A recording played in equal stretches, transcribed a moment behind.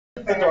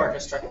The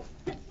orchestra.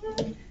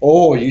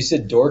 Oh, you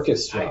said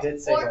Dorchestra. I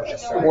did say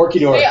orchestra. Orky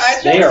dorks. Hey,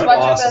 I They chose are a bunch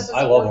of awesome. this as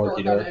I a love work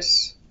Orky dork on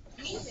dorks.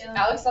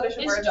 Alex thought I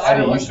should wear a How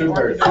do job. you shoot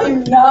her?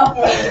 I'm not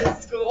going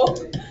to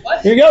school.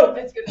 What? Here you go.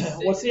 It's good to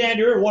see. What's the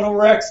antiderivative? 1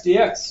 over x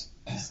dx.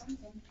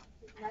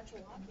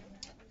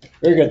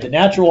 Very good. The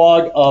natural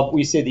log of,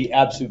 we say, the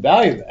absolute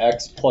value of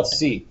x plus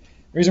c.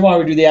 The reason why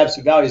we do the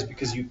absolute value is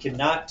because you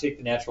cannot take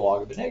the natural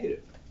log of a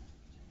negative.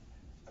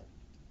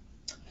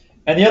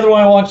 And the other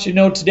one I want you to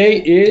know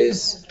today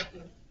is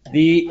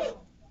the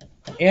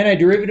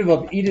antiderivative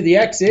of e to the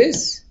x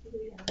is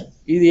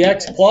e to the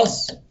x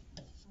plus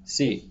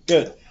c.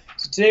 Good.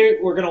 So today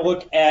we're going to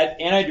look at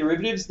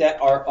antiderivatives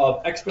that are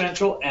of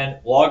exponential and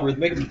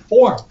logarithmic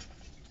form.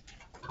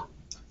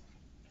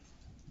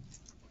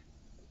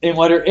 In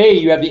letter A,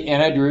 you have the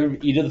antiderivative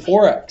of e to the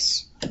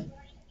 4x.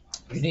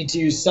 You need to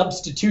use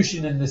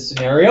substitution in this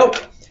scenario,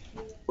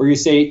 where you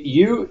say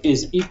u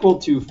is equal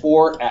to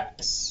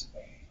 4x.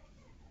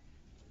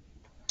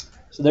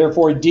 So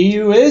therefore,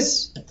 du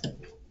is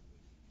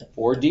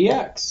 4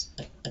 dx.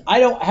 I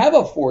don't have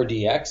a 4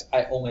 dx,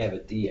 I only have a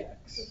dx.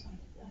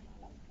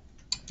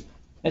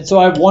 And so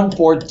I have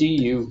 1/4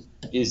 du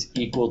is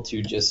equal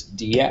to just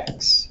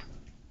dx.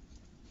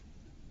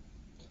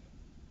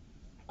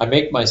 I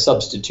make my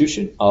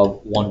substitution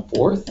of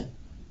 1/4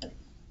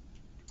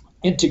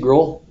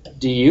 integral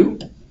du.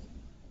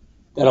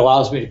 That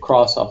allows me to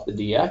cross off the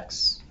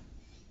dx.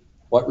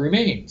 What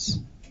remains?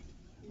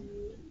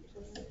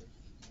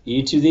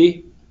 E to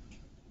the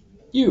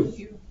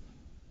u.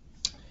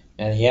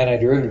 And the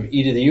antiderivative of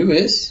e to the u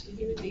is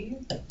e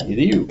to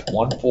the u.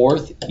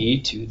 1/4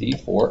 e to the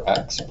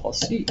 4x plus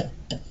c.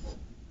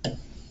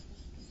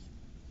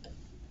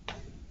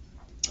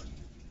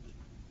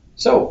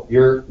 So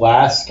your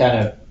last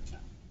kind of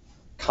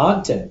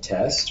content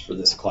test for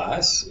this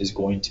class is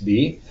going to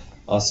be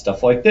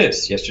stuff like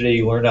this. Yesterday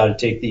you learned how to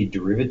take the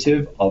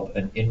derivative of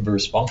an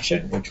inverse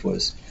function, which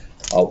was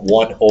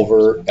 1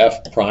 over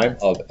f prime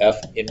of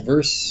f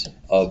inverse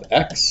of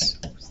x.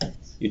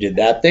 You did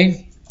that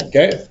thing.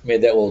 Okay,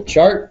 made that little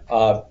chart.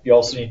 You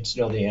also need to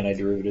know the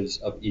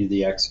antiderivatives of e to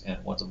the x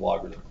and ones of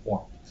logarithmic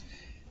form.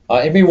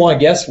 Anybody want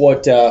to guess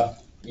what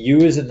u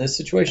is in this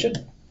situation?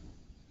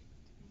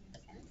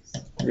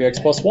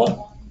 3x plus 1.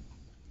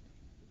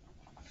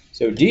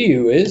 So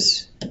du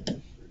is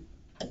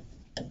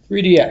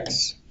 3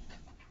 dx,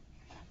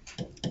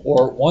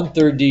 or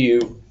 1/3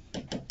 du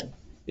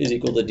is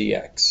equal to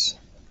dx.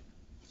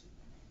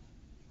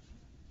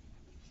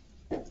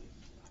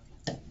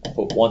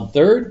 Put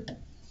 1/3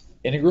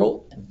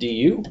 integral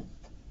du.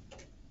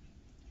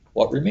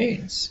 What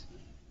remains?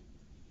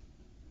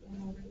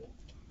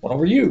 1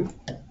 over u.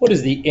 What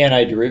is the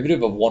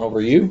antiderivative of 1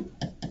 over u?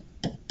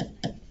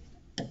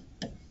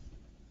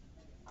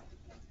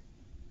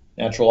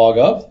 Natural log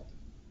of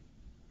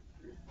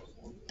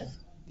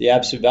the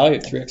absolute value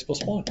of 3x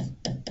plus 1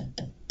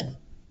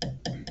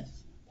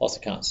 plus a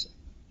constant.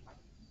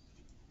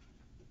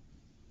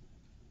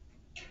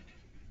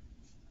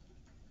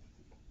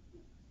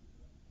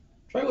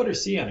 Try letter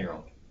C on your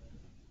own.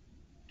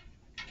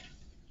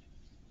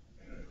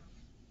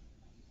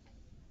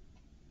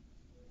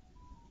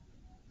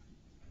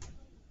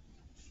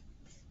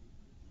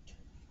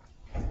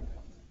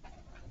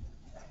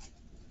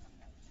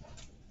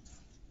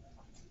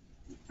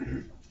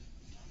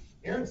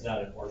 Aaron's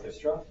not an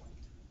orchestra.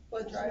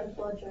 Blood drive.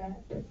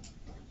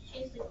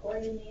 She's the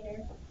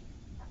coordinator.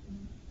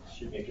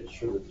 She's making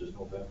sure that there's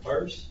no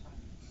vampires.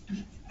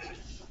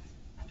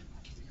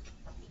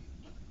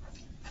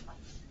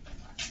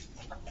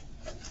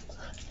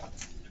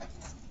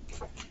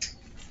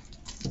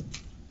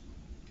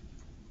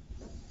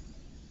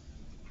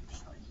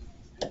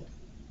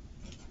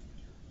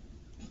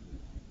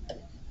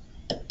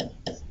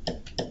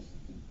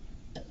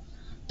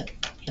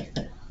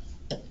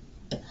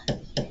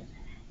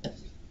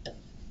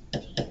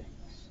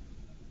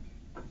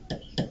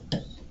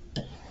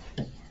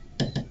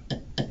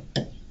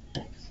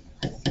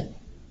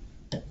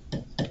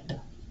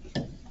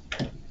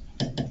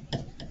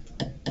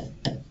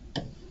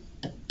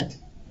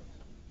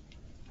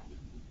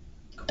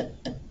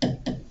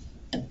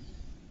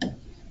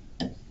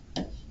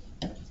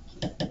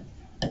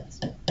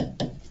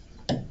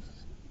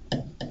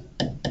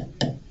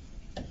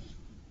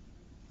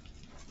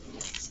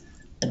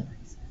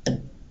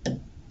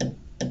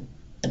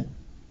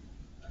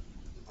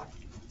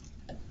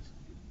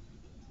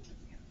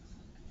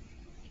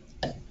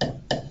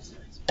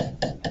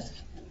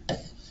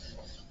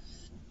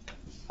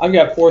 I've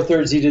got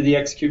 4/3 e to the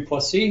x cubed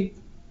plus c.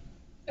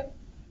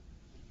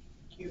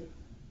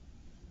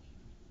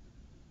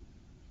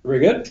 Very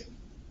good.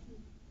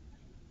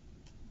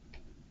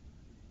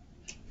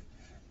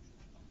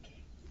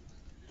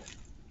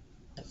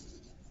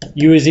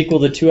 U is equal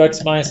to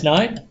 2x minus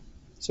 9.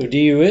 So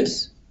du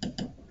is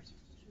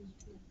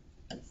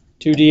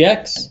 2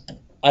 dx.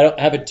 I don't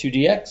have a 2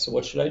 dx, so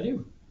what should I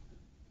do?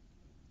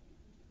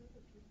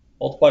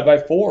 Multiply by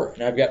 4,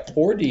 and I've got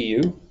 4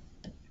 du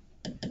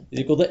is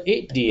equal to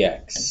 8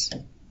 dx.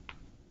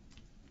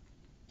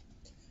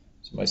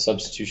 So my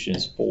substitution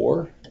is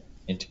 4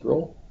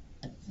 integral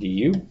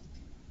du.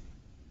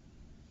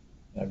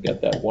 I've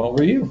got that 1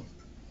 over u.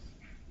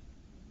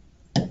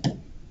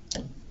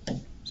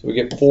 So we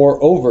get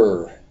 4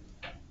 over,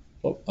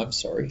 oh, I'm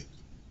sorry,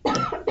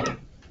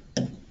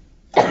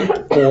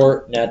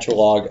 4 natural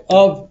log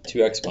of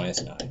 2x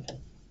minus 9.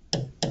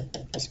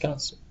 This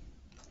constant.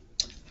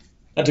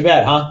 Not too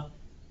bad, huh?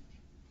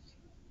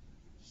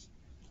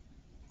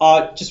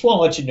 Just want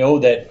to let you know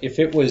that if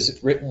it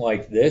was written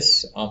like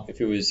this, if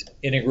it was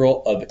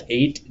integral of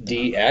 8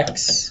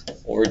 dx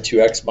over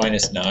 2x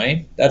minus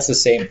 9, that's the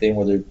same thing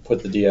whether you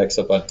put the dx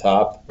up on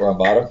top or on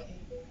bottom.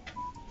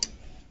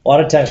 A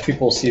lot of times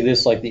people see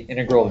this like the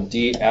integral of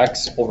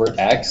dx over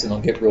x and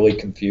they'll get really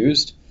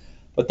confused.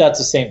 But that's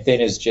the same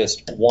thing as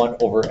just 1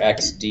 over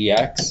x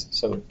dx.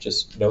 So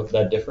just note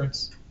that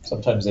difference.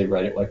 Sometimes they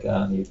write it like that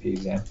on the AP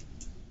exam.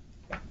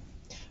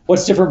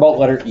 What's different about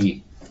letter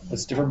E?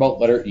 What's different about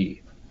letter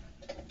E?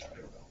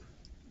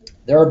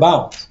 There are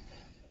bounds.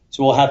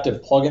 So we'll have to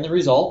plug in the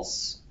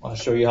results. I want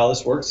to show you how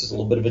this works. It's a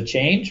little bit of a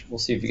change. We'll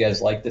see if you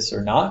guys like this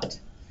or not.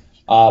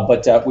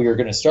 But we are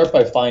going to start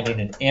by finding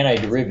an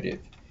antiderivative.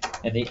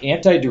 And the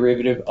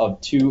antiderivative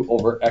of 2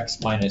 over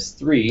x minus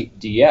 3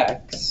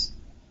 dx,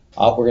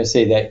 we're going to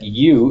say that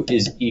u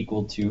is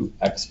equal to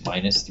x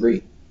minus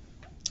 3.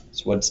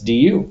 So what's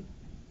du?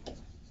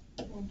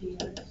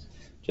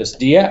 Just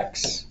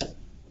dx.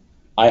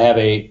 I have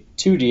a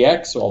 2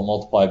 dx, so I'll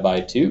multiply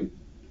by 2.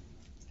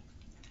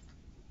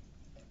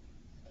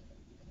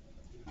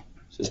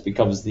 So this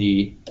becomes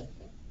the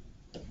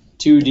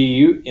 2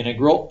 du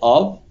integral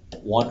of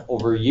 1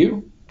 over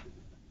u.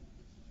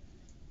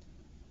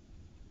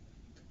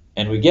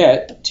 And we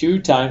get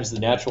 2 times the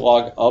natural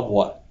log of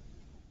what?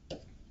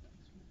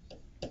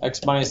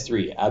 X minus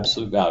 3,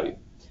 absolute value.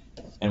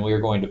 And we are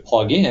going to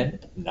plug in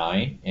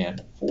 9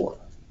 and 4.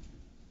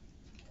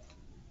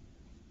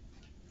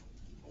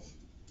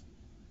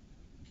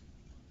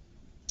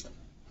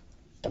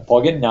 I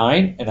plug in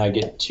 9 and I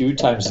get 2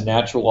 times the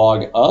natural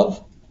log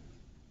of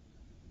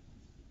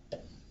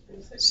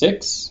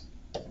 6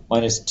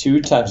 minus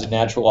 2 times the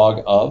natural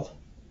log of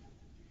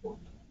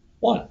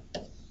 1.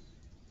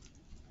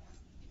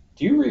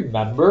 Do you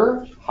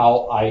remember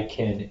how I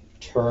can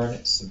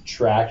turn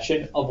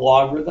subtraction of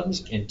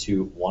logarithms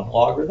into one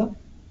logarithm?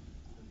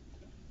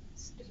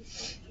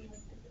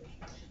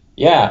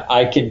 Yeah,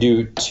 I can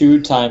do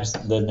 2 times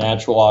the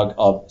natural log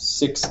of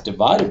 6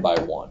 divided by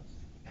 1.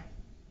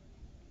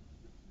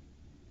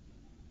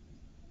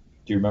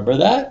 Do you remember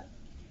that?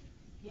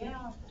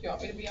 Yeah. Do you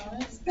want me to be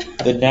honest?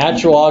 The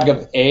natural log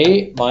of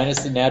A minus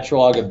the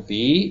natural log of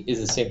B is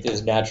the same thing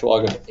as natural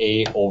log of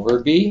A over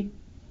B.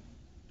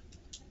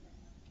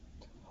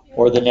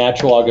 Or the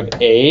natural log of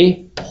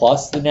A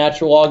plus the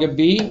natural log of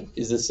B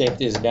is the same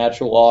thing as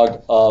natural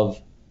log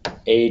of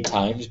A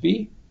times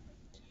B.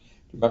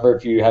 Remember,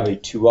 if you have a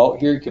 2 out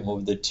here, you can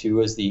move the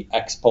 2 as the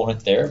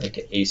exponent there, make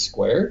it A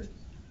squared.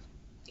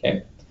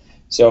 Okay,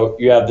 so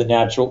you have the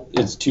natural,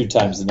 it's 2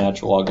 times the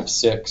natural log of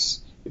 6.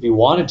 If you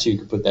wanted to, you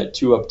could put that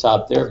 2 up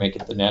top there, make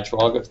it the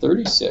natural log of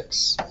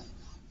 36.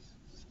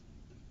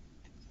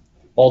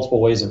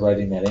 Multiple ways of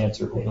writing that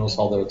answer. Who knows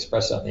how they'll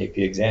express it on the AP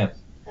exam?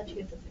 How'd you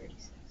get the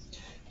 36?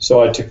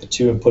 So I took the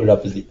 2 and put it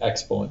up as the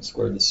exponent,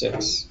 squared the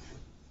 6.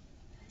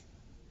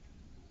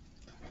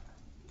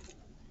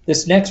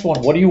 This next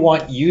one, what do you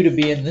want u to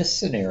be in this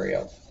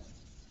scenario?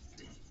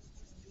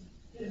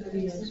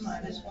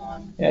 Minus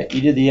 1. Yeah,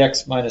 e to the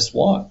x minus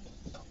 1.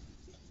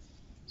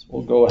 So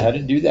we'll go ahead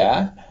and do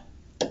that.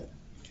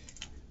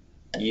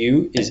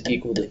 U is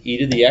equal to e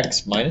to the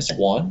x minus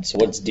 1. So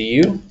what's du?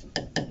 E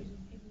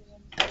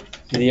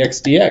to the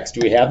x dx.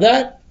 Do we have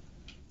that?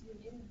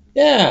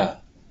 Yeah.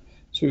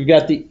 So we've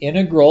got the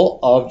integral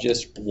of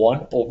just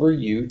 1 over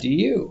u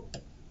du.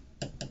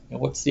 And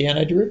what's the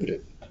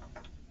antiderivative?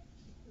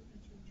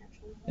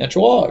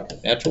 Natural log.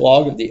 Natural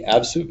log of the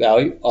absolute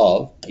value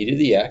of e to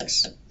the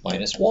x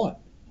minus 1.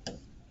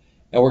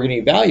 Now we're going to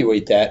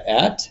evaluate that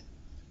at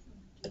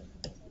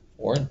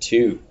 4 and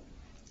 2.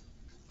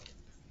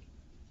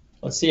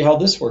 Let's see how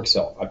this works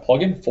out. I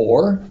plug in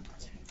 4,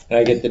 and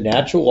I get the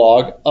natural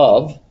log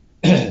of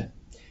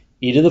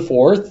e to the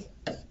 4th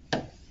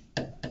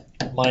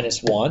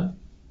minus 1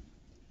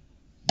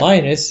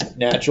 minus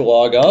natural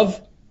log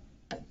of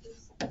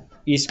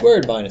e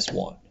squared minus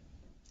 1.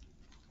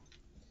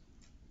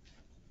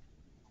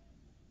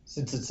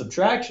 Since it's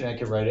subtraction, I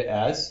can write it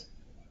as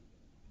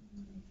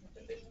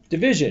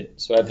division.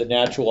 So I have the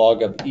natural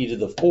log of e to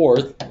the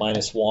 4th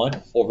minus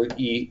 1 over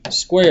e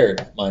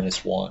squared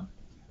minus 1.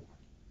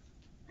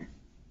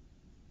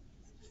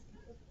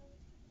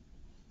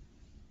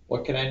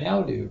 What can I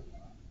now do?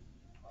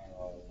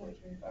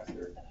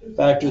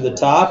 Factor the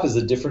top is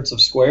the difference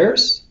of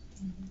squares.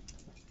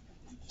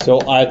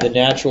 So I have the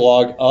natural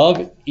log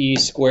of e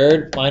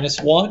squared minus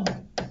 1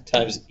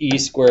 times e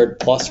squared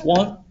plus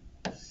 1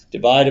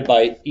 divided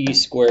by e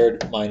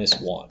squared minus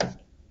 1.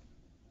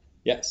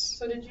 Yes?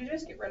 So did you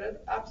just get rid of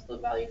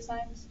absolute value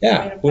signs?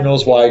 Yeah, who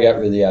knows why I got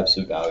rid of the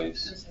absolute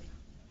values.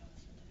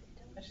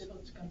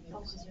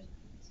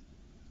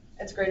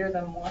 It's greater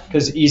than 1.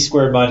 Because e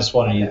squared minus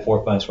 1 and e to the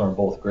fourth minus 1 are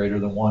both greater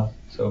than 1.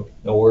 So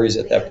no worries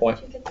at that point.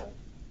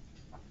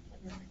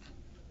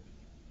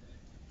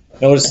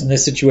 Notice in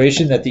this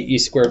situation that the e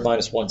squared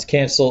minus 1's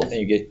cancel, and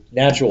you get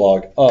natural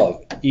log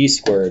of e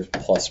squared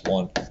plus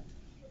 1.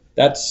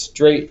 That's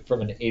straight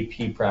from an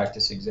AP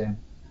practice exam.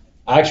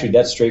 Actually,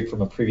 that's straight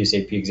from a previous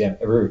AP exam.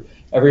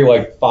 Every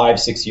like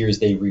 5-6 years,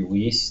 they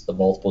release the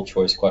multiple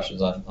choice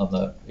questions on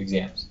the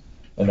exams.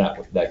 And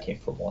that came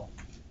from one.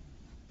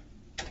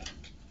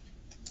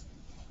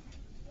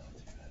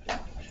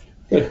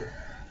 Good.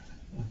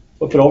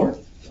 Flip it over.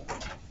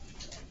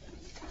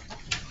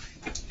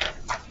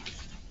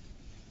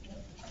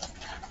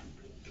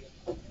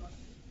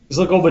 These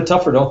look a little bit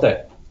tougher, don't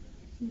they?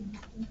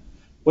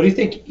 What do you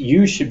think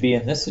you should be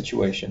in this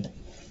situation?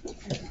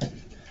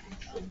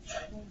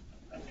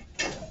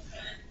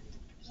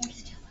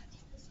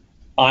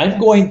 I'm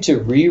going to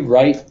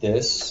rewrite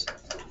this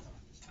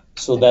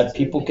so that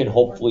people can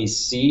hopefully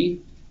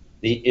see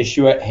the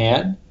issue at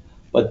hand.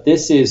 But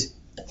this is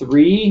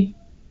 3e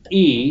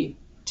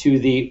to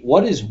the,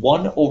 what is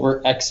 1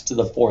 over x to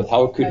the fourth?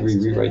 How could we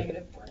rewrite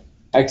that?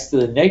 X to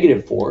the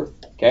negative fourth,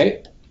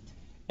 okay?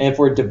 And if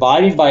we're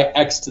dividing by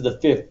x to the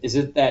fifth,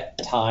 isn't that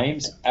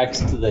times x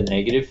to the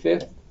negative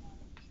fifth?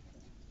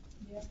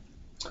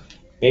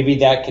 Maybe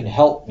that can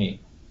help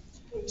me.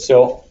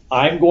 So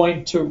I'm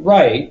going to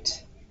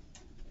write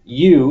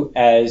u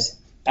as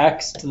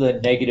x to the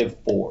negative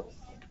fourth.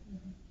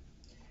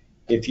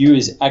 If u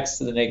is x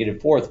to the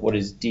negative fourth, what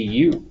is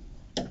du?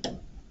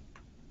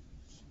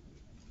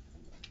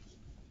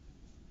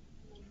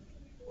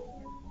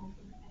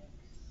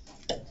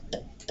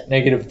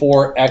 Negative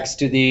 4x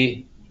to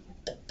the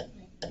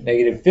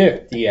negative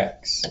fifth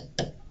dx.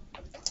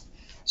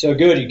 So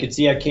good, you can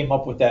see I came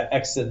up with that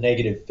x to the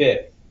negative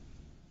fifth.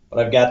 But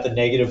I've got the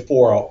negative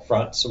 4 out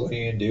front, so what are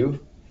you going to do?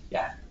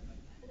 Yeah.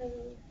 I'm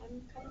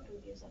kind of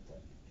confused at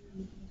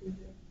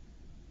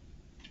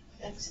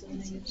the x to the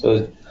negative.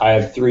 So I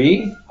have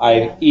 3, I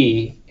have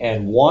e,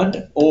 and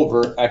 1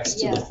 over x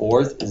to the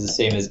fourth is the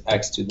same as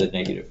x to the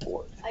negative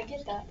fourth. I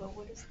get that, but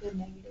what is the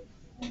negative?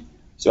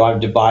 So I'm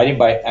dividing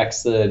by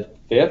x to the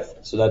fifth,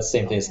 so that's the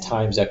same thing as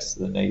times x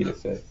to the negative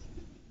fifth.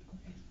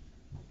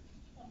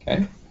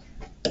 Okay?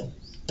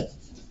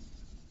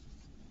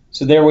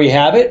 So there we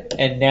have it,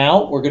 and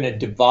now we're going to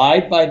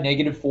divide by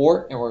negative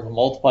 4, and we're going to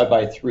multiply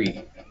by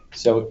 3.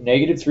 So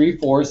negative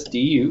 3/4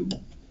 du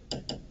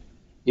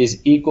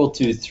is equal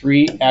to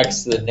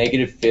 3x to the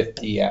negative fifth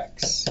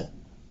dx.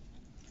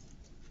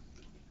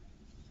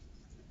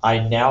 I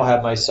now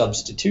have my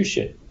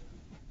substitution.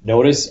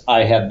 Notice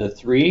I have the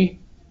 3,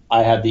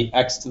 I have the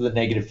x to the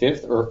negative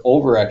fifth, or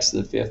over x to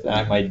the fifth, and I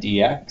have my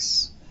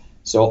dx.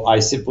 So I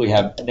simply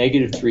have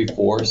negative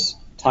 3/4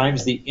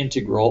 times the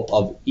integral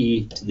of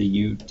e to the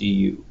u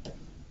du.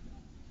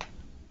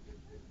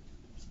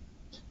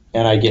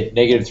 And I get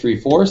negative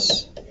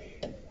 3/4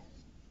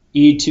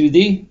 e to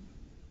the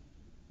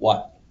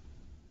what?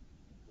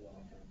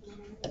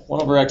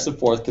 1 over x to the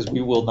fourth, because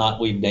we will not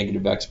leave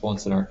negative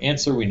exponents in our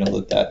answer. We know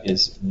that that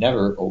is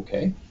never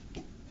okay.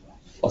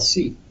 Plus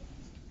c.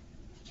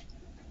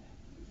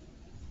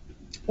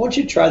 Why don't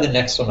you try the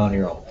next one on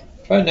your own?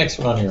 Try the next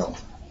one on your own.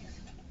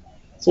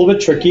 It's a little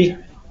bit tricky,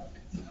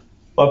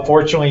 but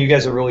fortunately you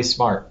guys are really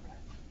smart.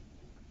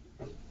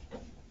 So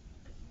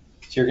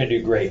you're going to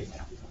do great.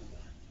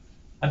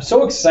 I'm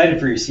so excited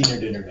for your senior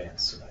dinner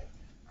dance tonight.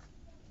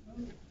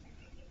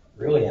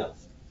 Really am.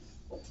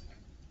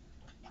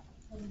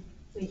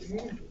 Wait, you're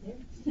gonna be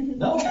there?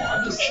 No,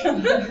 I'm just...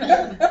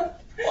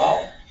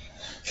 Wow.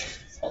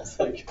 Sounds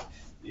like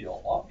you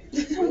don't want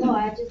me.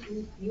 No,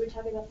 you were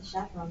talking about the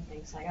chaperone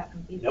thing, so I got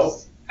confused. Nope.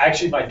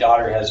 Actually, my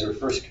daughter has her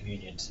first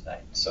communion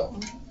tonight, so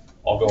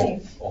I'll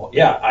go. Well,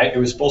 yeah, it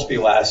was supposed to be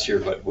last year,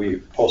 but we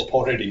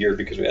postponed it a year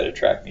because we had a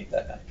track meet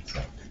that night.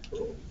 So.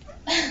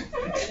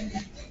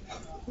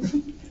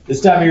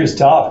 This time of year is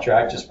tough.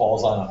 Track just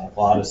falls on a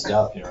lot of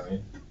stuff, you know what I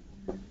mean?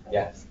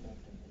 Yeah.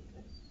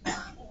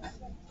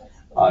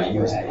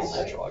 Use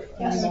natural.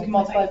 Yeah, so we can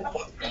multiply.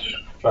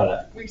 Try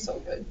that. We're so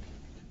good.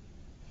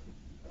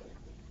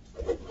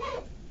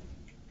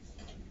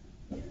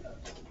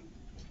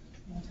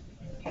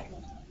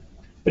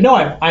 But no,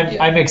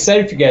 I'm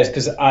excited for you guys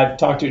because I've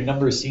talked to a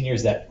number of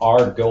seniors that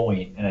are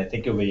going, and I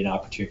think it'll be an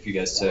opportunity for you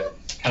guys to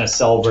kind of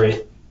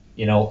celebrate,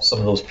 you know, some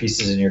of those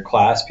pieces in your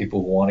class,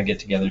 people who want to get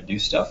together to do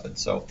stuff, and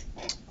so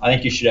I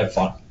think you should have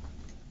fun.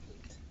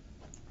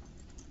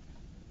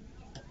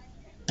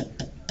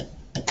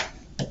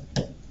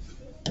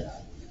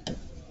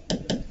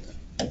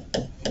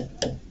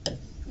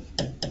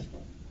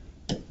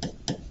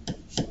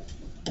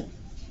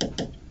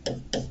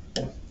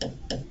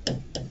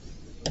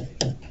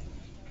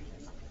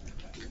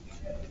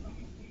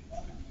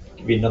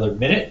 Give you another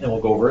minute, and then we'll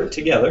go over it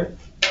together.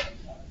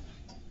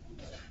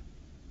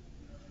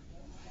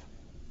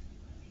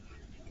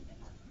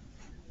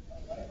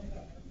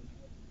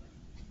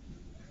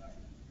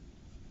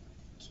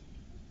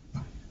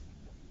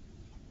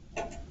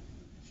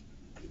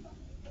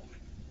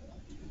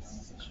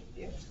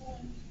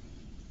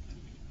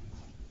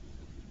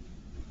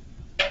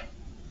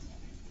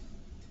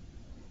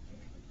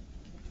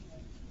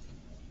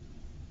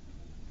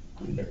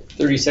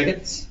 30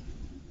 seconds.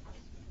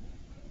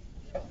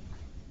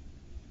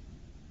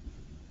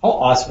 How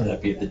awesome would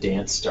that be if the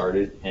dance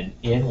started and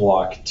in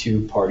walk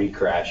two party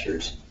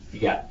crashers? You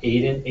got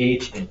Aiden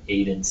H and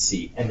Aiden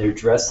C, and they're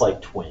dressed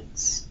like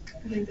twins.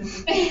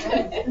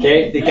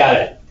 Okay, they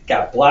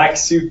got black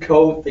suit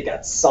coat, they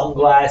got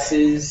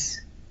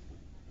sunglasses,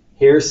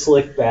 hair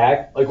slicked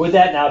back. Like, would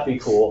that not be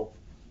cool?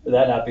 Would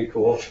that not be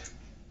cool?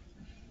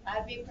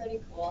 That'd be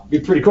pretty cool. Be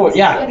pretty cool.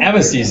 Yeah,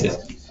 Emma sees it.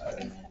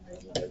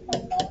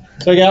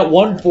 So I got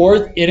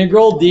 1/4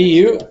 integral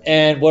du,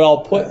 and what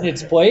I'll put in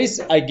its place,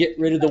 I get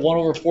rid of the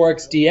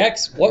 1/4x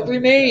dx. What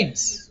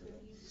remains?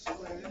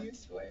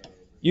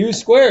 U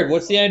squared.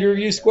 What's the antiderivative of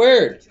u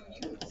squared?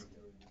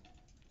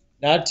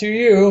 Not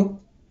 2u.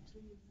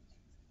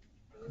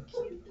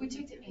 We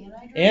took the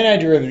antiderivative.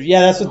 Antiderivative.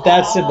 Yeah, that's what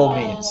that symbol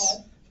means.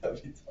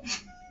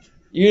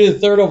 U to the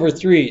third over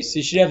 3. So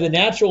you should have the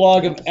natural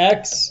log of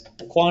x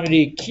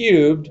quantity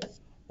cubed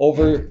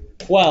over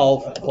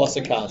 12 plus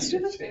a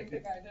constant.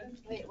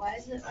 Wait, why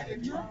is it under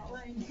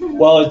 12?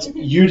 Well, it's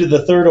u to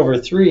the third over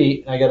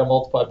 3, and I got to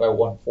multiply by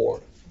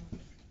 1/4.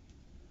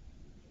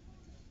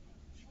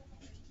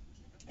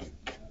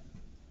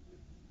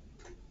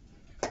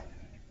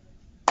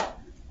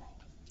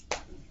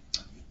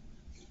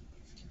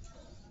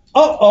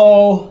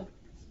 Uh-oh.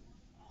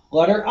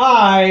 Letter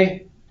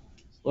I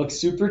looks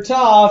super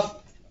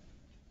tough.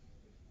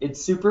 It's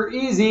super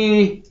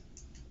easy.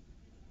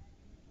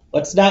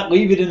 Let's not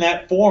leave it in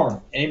that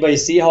form. Anybody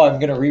see how I'm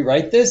going to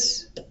rewrite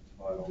this?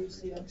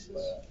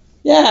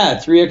 Yeah,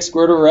 3x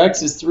squared over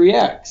x is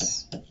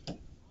 3x.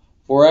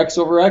 4x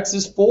over x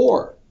is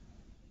 4.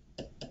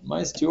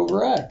 Minus 2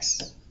 over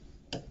x.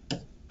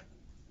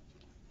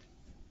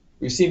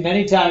 We've seen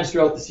many times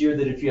throughout this year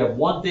that if you have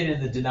one thing in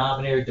the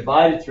denominator,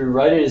 divide it through,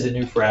 write it as a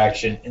new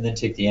fraction, and then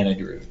take the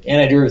antiderivative.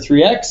 Antiderivative of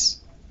 3x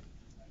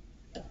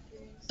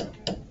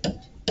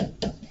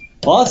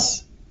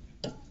plus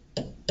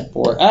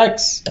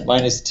 4x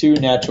minus 2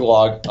 natural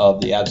log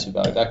of the absolute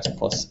value of x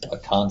plus a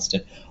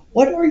constant.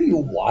 What are you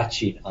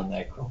watching on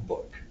that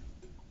Chromebook?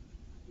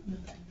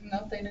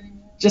 Nothing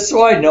anymore. Just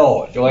so I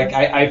know. Like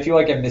I feel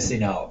like I'm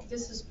missing out.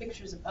 This is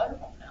pictures of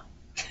Butterball now.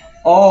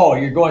 Oh,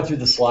 you're going through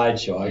the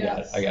slideshow. I got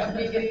it.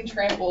 Me getting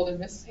trampled and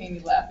Mrs. Haney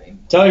laughing.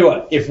 Tell you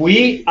what, if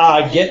we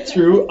get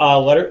through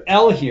letter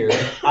L here,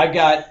 I've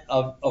got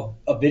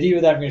a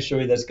video that I'm going to show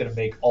you that's going to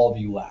make all of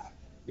you laugh.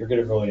 You're going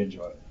to really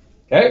enjoy it.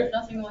 Okay?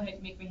 Nothing will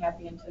make me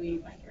happy until you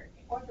eat my carrot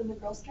cake. Or the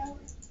Girl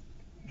Scouts?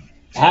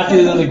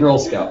 Happier than the Girl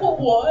Scout.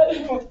 What?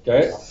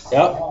 Okay?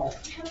 Yep. What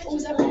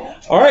was that for?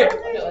 All right.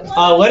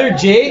 Letter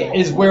J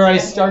is where I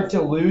start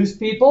to lose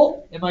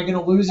people. Am I going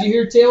to lose you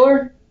here,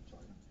 Taylor?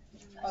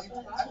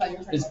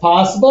 It's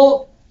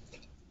possible.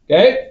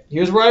 Okay?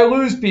 Here's where I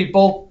lose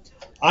people.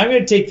 I'm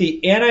going to take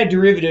the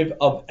antiderivative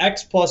of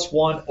x plus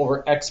 1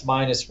 over x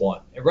minus 1.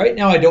 And right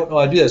now I don't know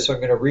how to do this, so I'm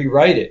going to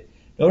rewrite it.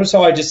 Notice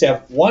how I just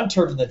have one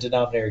term in the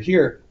denominator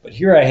here, but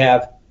here I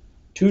have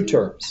two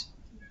terms.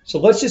 So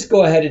let's just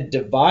go ahead and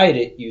divide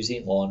it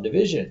using long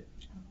division.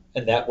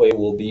 And that way it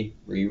will be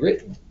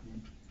rewritten.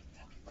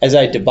 As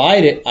I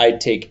divide it, I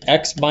take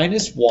x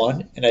minus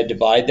 1 and I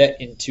divide that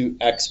into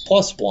x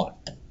plus 1.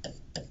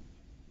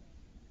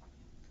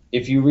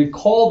 If you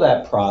recall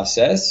that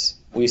process,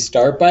 we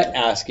start by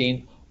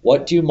asking,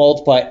 what do you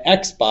multiply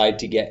x by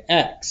to get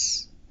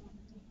x?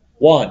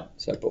 1.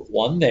 So I put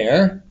 1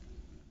 there.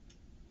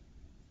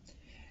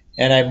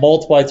 And I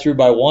multiply through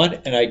by 1,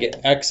 and I get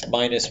x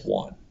minus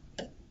 1.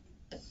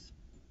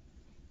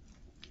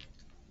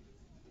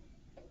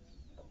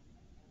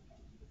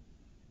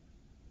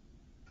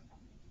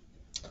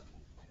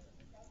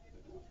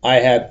 I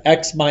have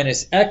x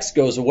minus x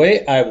goes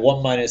away. I have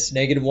 1 minus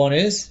negative 1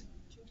 is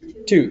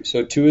 2.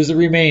 So 2 is the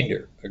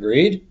remainder.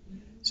 Agreed?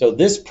 So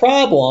this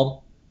problem,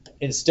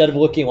 instead of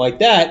looking like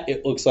that,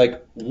 it looks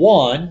like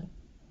 1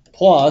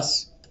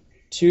 plus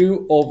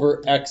 2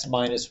 over x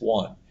minus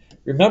 1.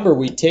 Remember,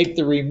 we take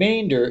the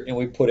remainder and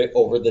we put it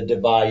over the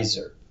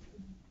divisor.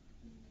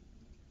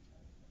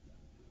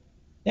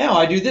 Now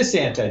I do this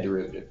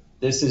antiderivative.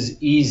 This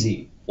is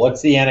easy.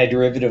 What's the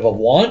antiderivative of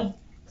 1?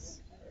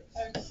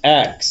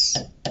 X.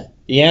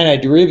 The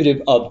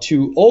antiderivative of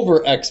 2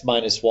 over x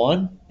minus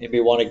 1.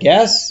 Anybody want to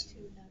guess?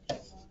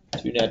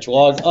 2 natural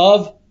log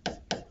of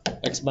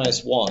x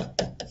minus 1.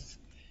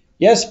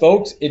 Yes,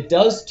 folks, it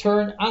does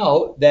turn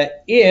out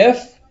that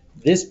if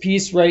this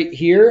piece right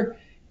here,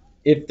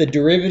 if the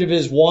derivative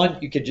is 1,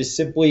 you could just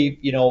simply,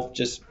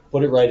 just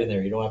put it right in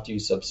there. You don't have to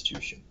use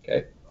substitution,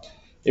 okay?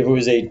 If it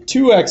was a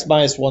 2x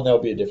minus 1, that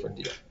would be a different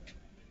deal.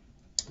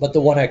 But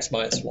the 1x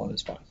minus 1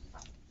 is fine.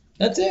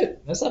 That's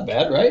it. That's not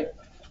bad, right?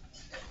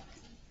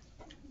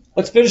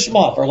 Let's finish them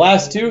off. Our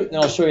last two, and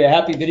I'll show you a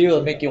happy video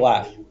that'll make you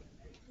laugh.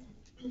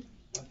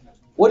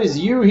 What is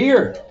u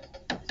here?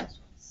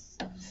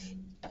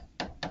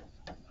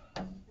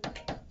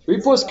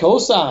 3 plus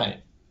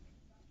cosine.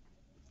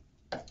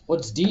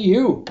 What's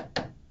du?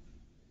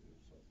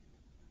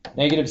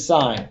 Negative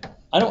sign.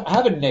 I don't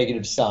have a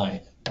negative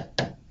sign.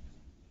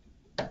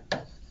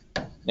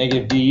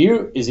 Negative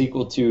du is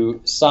equal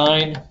to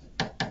sine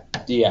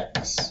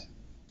dx.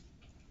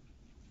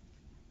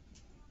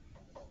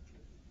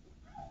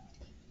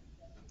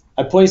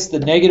 I place the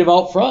negative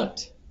out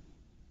front.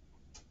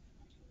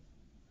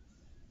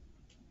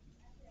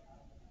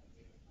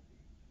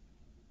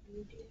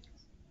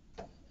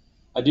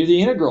 I do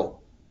the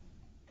integral.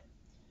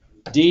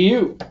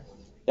 du.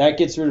 That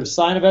gets rid of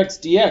sine of x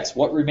dx.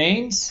 What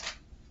remains?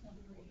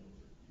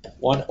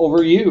 1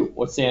 over u.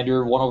 What's the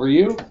under 1 over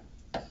u?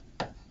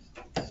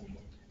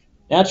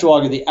 Natural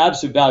log of the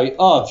absolute value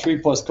of 3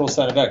 plus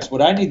cosine of x.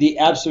 Would I need the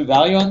absolute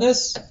value on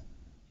this?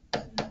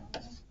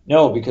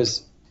 No,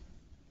 because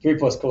 3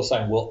 plus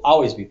cosine will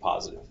always be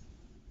positive.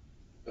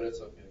 But it's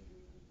okay.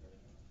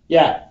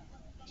 Yeah.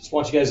 Just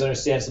want you guys to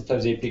understand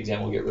sometimes the AP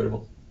exam will get rid of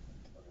them.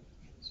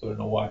 So I don't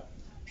know why.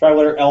 Try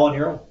letter L on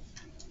your own.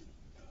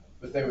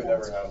 But they would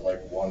never have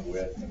like one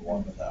with and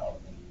one without,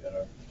 and you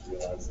gotta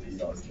realize that you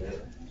don't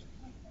care.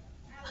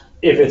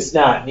 If it's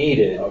not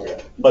needed.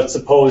 Okay. But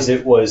suppose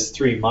it was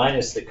 3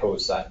 minus the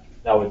cosine.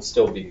 That would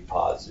still be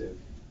positive.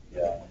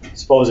 Yeah.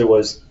 Suppose it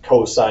was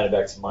cosine of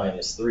x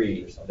minus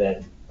 3,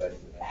 then it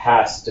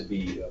has to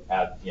be,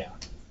 yeah.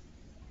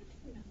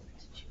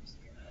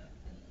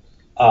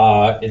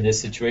 In this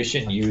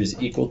situation, u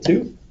is equal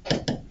to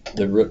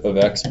the root of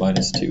x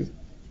minus 2.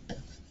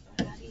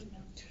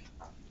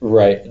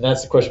 Right, and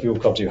that's the question people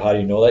come to. How do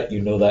you know that?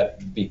 You know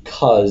that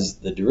because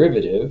the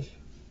derivative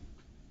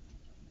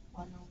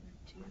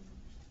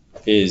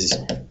is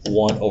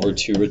 1 over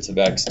 2 roots of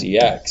x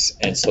dx.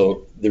 And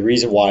so the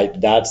reason why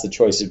that's the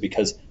choice is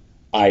because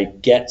I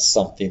get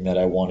something that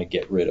I want to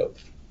get rid of.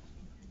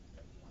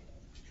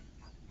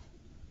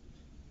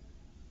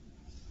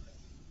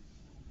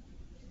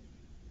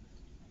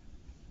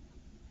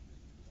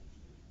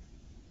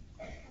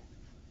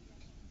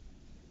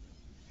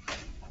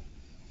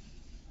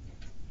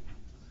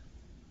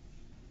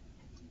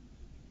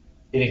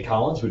 Ian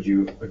Collins, would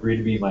you agree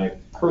to be my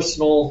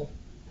personal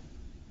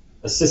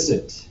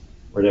assistant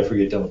right after we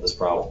get done with this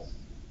problem?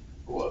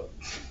 What?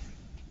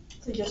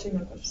 So yes or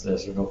no question.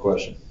 Yes or no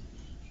question?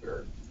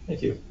 Sure.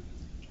 Thank you.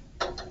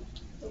 That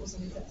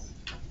wasn't this.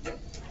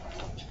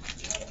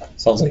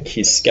 Sounds like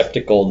he's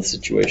skeptical of the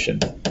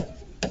situation.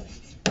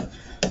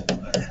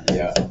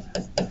 Yeah.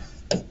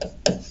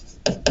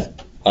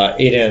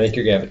 Aiden, I think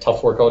you're going to have a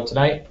tough workout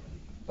tonight,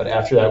 but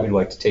after that, we'd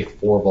like to take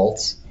 4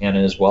 volts.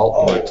 Hannah as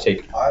well. We'd like to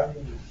take.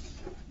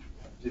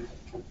 Did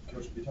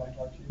Coach Beton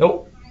talk to you?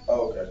 Nope.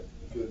 Oh, okay.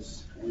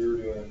 Because we were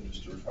doing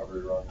just a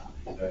recovery run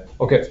today.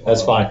 Okay,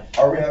 that's fine.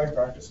 Are we having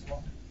practice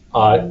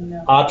tomorrow?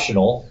 No.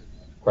 Optional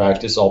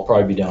practice. I'll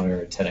probably be down here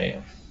at 10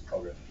 a.m.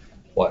 Okay.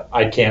 What?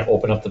 I can't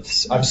open up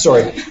the. I'm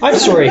sorry,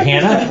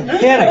 Hannah.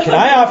 Hannah, can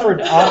I offer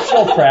an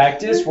optional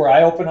practice where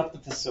I open up the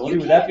facility?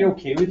 Would that be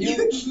okay with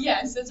you?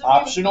 Yes, it's okay.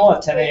 Optional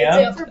at 10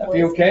 a.m. That'd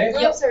be okay.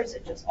 Girls, or is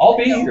it just? I'll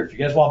be here if you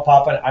guys want to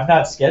pop in. I'm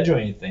not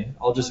scheduling anything.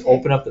 I'll just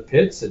open up the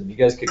pits and you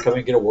guys can come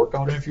and get a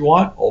workout in if you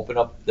want. Open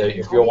up the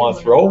if you want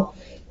to throw,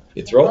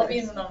 you throw. I'll be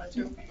in Winona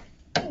too.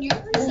 You're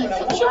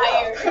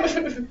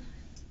Tired.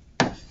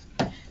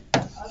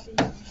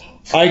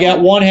 I got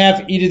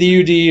 1/2 e to the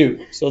u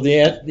du. So the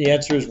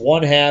answer is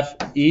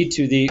 1/2 e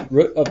to the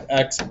root of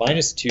x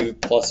minus 2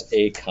 plus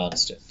a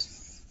constant.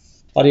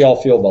 How do y'all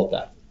feel about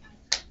that?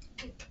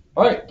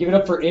 All right, give it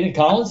up for Aiden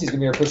Collins. He's going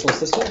to be our personal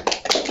assistant.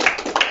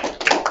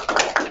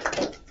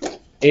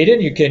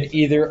 Aiden, you can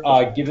either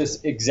give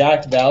us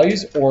exact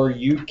values or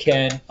you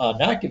can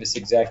not give us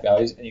exact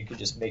values and you can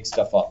just make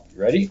stuff up. You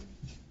ready?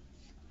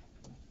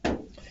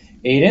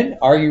 Aiden,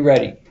 are you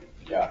ready?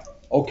 Yeah.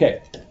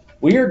 Okay.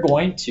 We are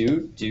going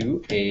to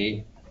do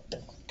a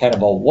kind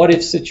of a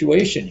what-if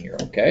situation here,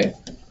 okay?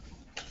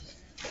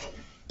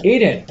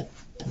 Aiden,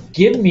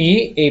 give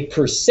me a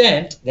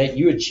percent that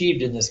you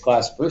achieved in this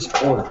class first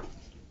quarter.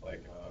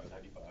 Like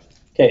 95.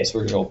 Okay, so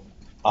we're going to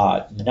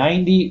go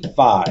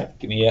 95.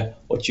 Give me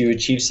what you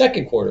achieved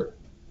second quarter.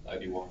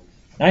 91.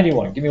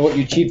 91. Give me what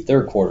you achieved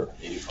third quarter.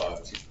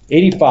 85.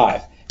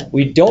 85.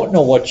 We don't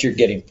know what you're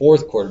getting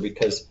fourth quarter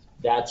because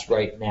that's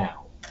right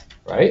now,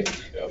 right?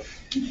 Yep.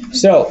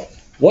 So,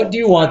 what do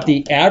you want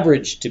the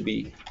average to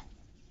be?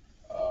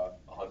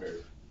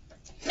 100.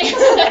 He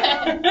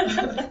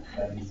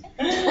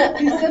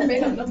said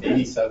made up numbers.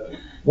 87.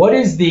 What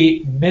is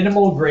the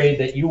minimal grade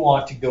that you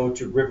want to go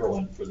to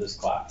Riverland for this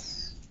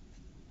class?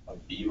 A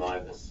B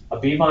minus. A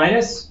B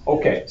minus?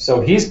 Okay,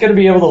 so he's going to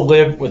be able to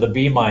live with a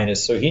B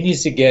minus, so he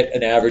needs to get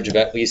an average of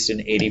at least an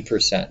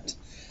 80%.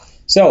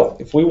 So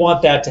if we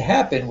want that to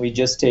happen, we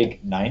just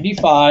take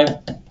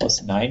 95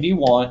 plus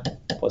 91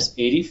 plus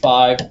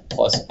 85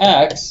 plus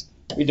x.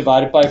 We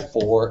divide it by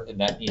 4,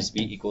 and that needs to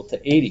be equal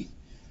to 80.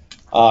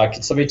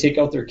 Can somebody take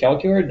out their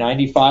calculator?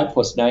 95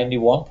 plus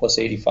 91 plus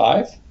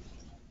 85?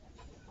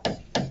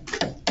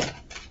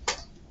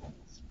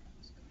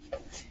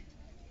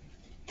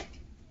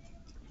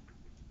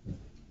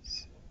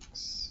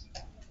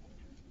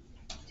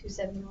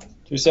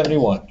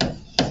 $271.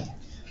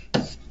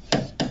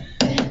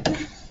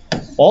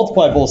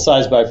 Multiply both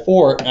sides by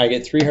 4, and I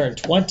get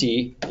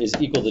 320 is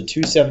equal to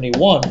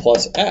 271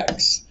 plus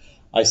x.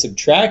 I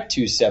subtract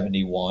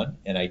 271,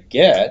 and I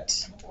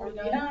get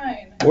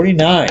 49.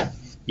 49.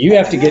 You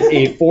have to get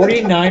a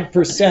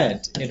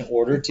 49% in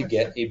order to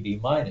get a B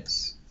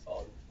minus.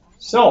 Solid.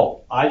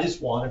 So, I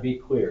just want to be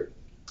clear.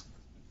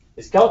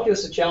 Is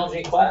calculus a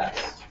challenging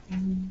class?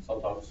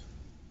 Sometimes.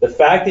 The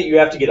fact that you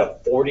have to get a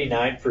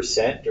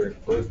 49% during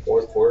first,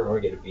 fourth quarter in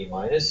order to get a B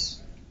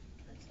minus,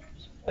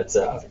 that's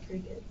That's pretty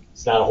good.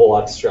 it's not a whole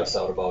lot to stress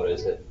out about,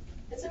 is it?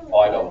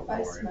 Oh, I know.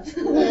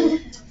 Don't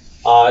worry.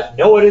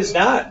 No, it is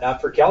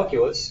not for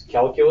calculus.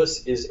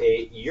 Calculus is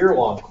a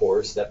year-long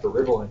course that for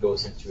Riverland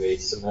goes into a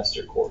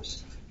semester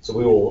course. So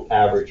we will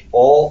average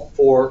all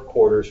 4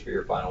 quarters for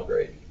your final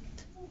grade.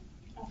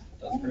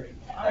 That's great.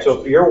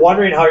 So if you're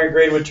wondering how your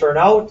grade would turn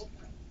out,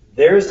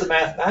 there's the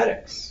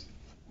mathematics.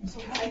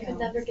 I could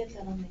never get that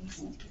on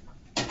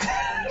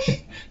the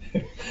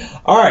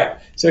All right,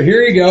 so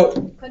here you go.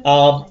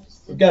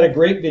 We've got a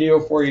great video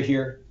for you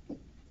here.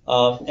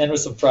 And with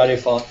some Friday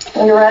fun.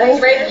 You ready?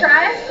 Ready to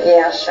try it?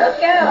 Yeah, sure. Let's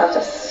go. Oh,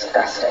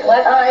 disgusting.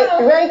 Let's All right, go.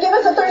 you ready? Give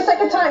us a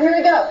 30-second time. Here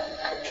we go.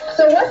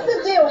 So what's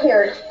the deal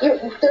here?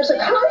 There's a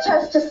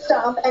contest to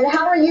stomp, and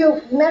how are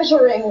you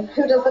measuring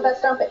who does the best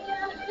stomping?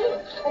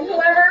 And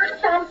whoever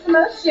stomps the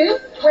most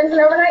shoots wins an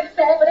overnight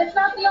stay, but it's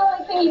not the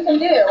only thing you can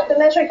do. The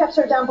measuring cups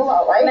are down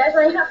below, right?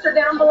 Measuring cups are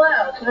down below.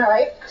 All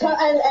right.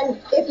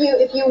 And if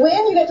you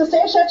win, you get to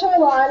stay at Chateau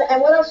Elan.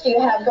 And what else do you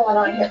have going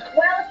on here?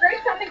 Well, if Great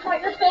Stomping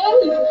Point your thing,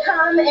 you can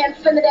come and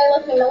spend the day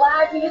listening to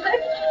live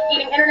music,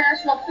 eating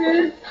international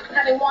foods,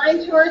 having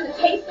wine tours and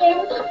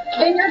tastings,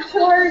 vineyard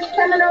tours,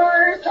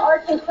 seminars,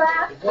 arts and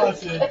crafts.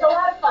 It's a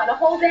lot of fun, a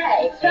whole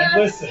day.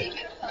 And listen.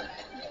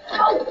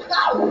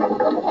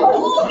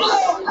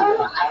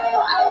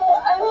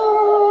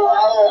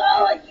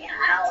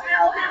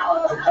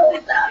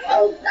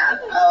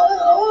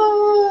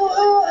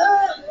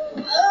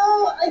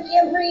 I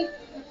can't breathe.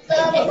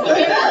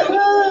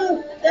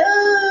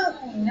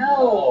 No,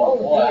 Oh,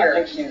 boy, I dear.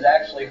 think she's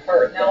actually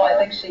hurt. No, I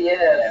think she is.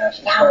 Yeah,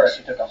 she's hurt.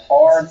 She took a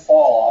hard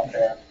fall off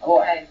there.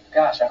 Boy, Okay.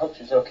 gosh, I hope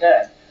she's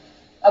okay.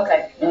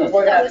 Okay, Mm.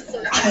 we're That gonna was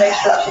so make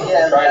sure she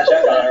is. Try and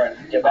check on her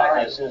and get back to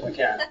you as soon as we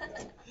can.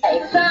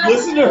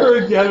 Listen to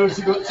her again when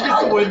she goes, she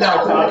gets the wind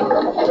knocked out of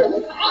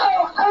her.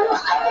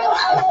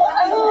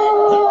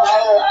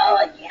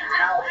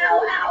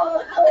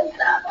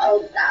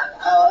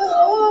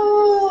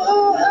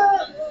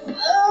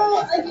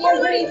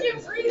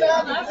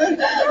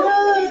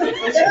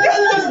 She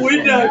gets the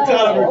wind knocked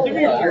out of her. Give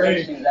me a I think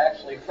break. she's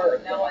actually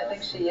hurt. No, I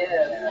think she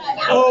is.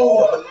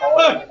 Oh,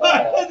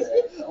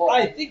 Oh,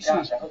 I think she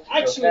gosh, I hope she's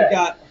actually okay.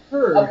 got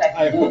hurt. Okay,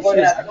 I hope we're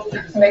she's.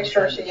 gonna make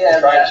sure she is.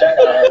 Try and check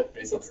on her.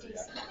 Based on her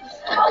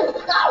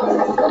reaction.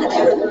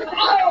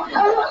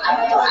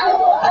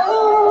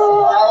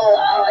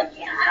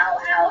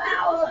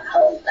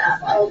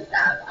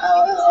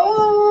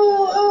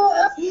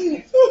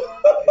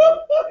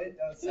 It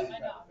does sound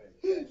kind of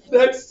fake.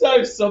 Next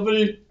time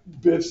somebody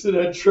biffs it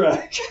at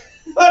track.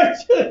 Oh,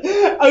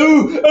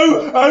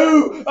 oh,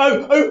 oh,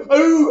 oh,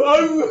 oh,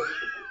 oh.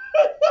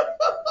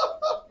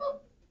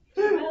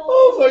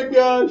 Oh my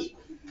gosh.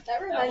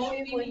 That reminds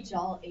me of when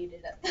Jal ate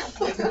it at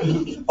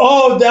that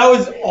Oh, that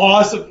was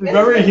awesome.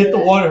 Remember he hit the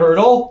one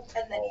hurdle?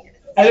 And then he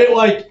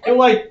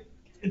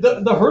And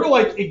the hurdle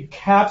like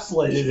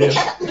encapsulated him.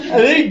 And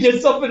then he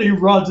gets up and he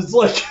runs. It's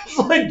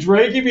like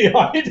dragging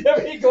behind him.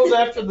 And he goes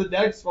after the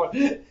next one.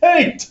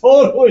 And he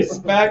totally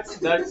smacks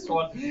the next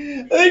one.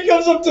 And he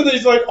comes up to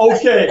he's like,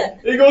 okay.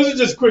 And he goes and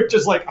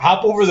just like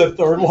hop over the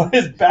third one.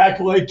 His back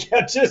leg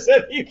catches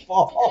and he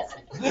falls.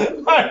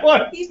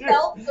 He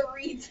fell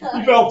 3 times.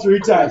 He fell 3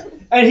 times.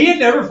 And he had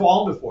never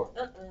fallen before.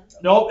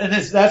 Nope, and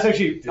that's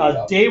actually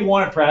day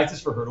 1 of practice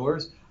for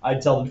hurdlers. I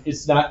tell them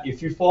it's not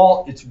if you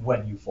fall, it's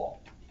when you fall.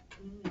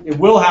 It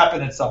will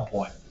happen at some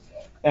point.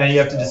 And you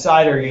have to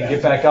decide, are you going to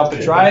get back up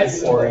and try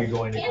it, or are you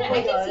going to go Oh my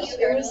back? gosh,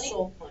 it was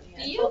so funny.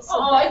 I felt so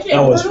Oh, I bad. can't.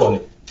 That was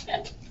funny.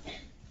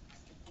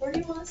 Where do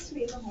you want us to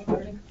be in the whole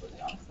garden?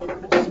 So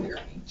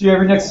you have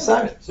your next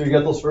assignment. So you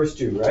got those first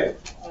 2, right?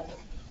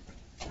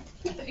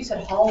 You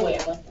said hallway.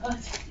 I'm like,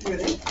 what?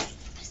 Really?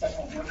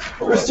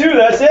 First 2,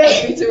 that's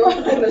it. Me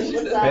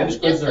too. Spanish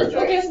quiz or?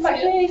 Okay, it's my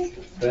cake.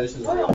 Spanish is